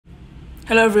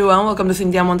Hello everyone, welcome to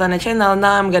Cynthia Montana channel.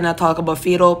 Now I'm gonna talk about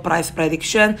Firo price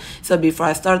prediction. So before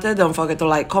I started, don't forget to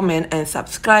like, comment, and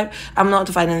subscribe. I'm not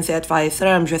a financial advisor.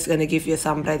 I'm just gonna give you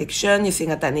some prediction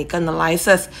using a technical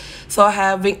analysis. So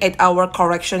having 8-hour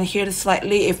correction here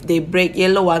slightly. If they break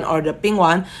yellow one or the pink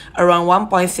one, around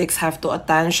 1.6 have to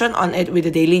attention on it with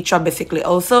the daily chart. Basically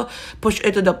also push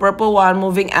it to the purple one,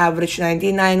 moving average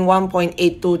 99,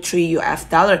 1.823 US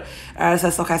dollar. As a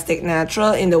stochastic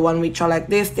natural in the 1 week chart like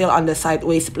this, still on the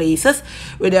sideways places.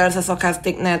 Where there's a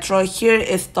stochastic natural here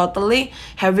is totally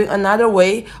having another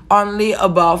way only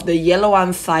above the yellow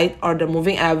one side or the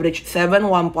moving average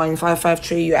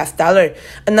 1.553 US dollar.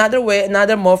 Another way,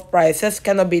 another move prices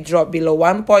cannot be dropped below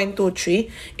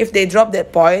 1.23. If they drop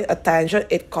that point, attention,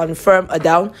 it confirm a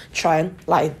downtrend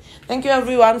line. Thank you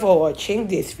everyone for watching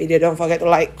this video. Don't forget to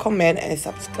like, comment, and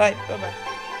subscribe. Bye bye.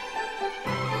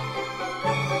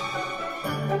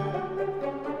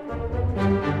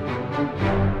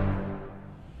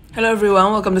 Hello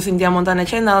everyone, welcome to Cynthia Montana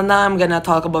channel. Now I'm gonna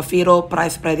talk about Firo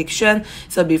price prediction.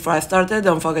 So before I started,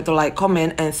 don't forget to like,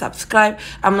 comment, and subscribe.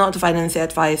 I'm not a financial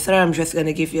advisor. I'm just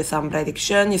gonna give you some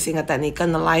prediction using a technical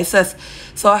analysis.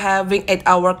 So having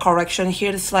 8-hour correction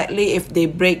here slightly. If they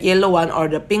break yellow one or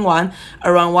the pink one,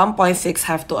 around 1.6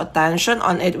 have to attention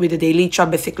on it with the daily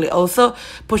chart. Basically also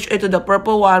push it to the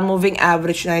purple one, moving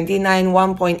average 99,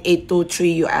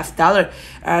 1.823 US dollar.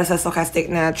 As a stochastic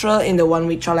natural in the 1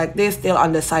 week chart like this, still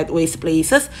on the sideways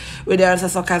places. Where there's a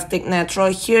stochastic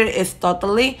natural here is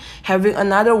totally having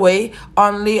another way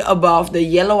only above the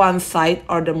yellow one side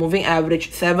or the moving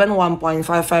average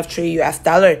 1.553 US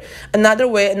dollar. Another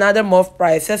way, another move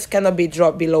prices cannot be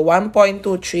dropped below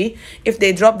 1.23. If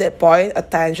they drop that point,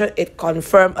 attention, it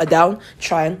confirm a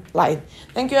downtrend line.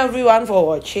 Thank you everyone for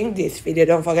watching this video.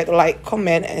 Don't forget to like,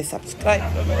 comment, and subscribe.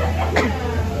 Bye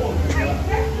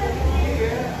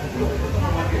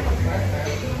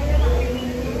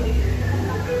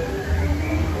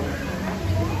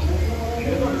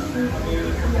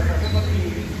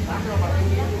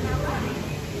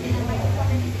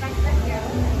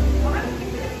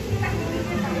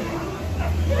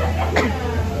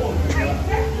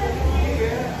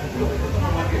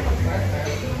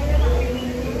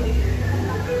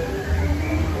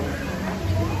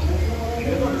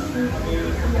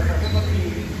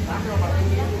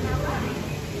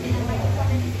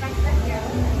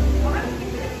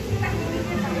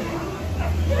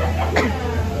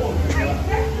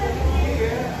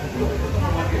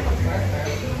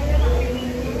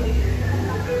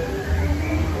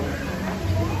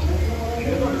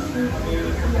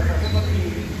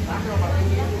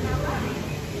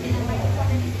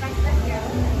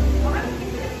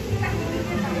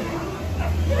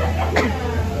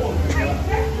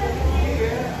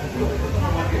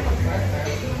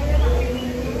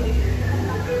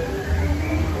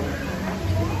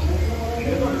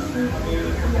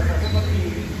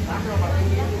bye.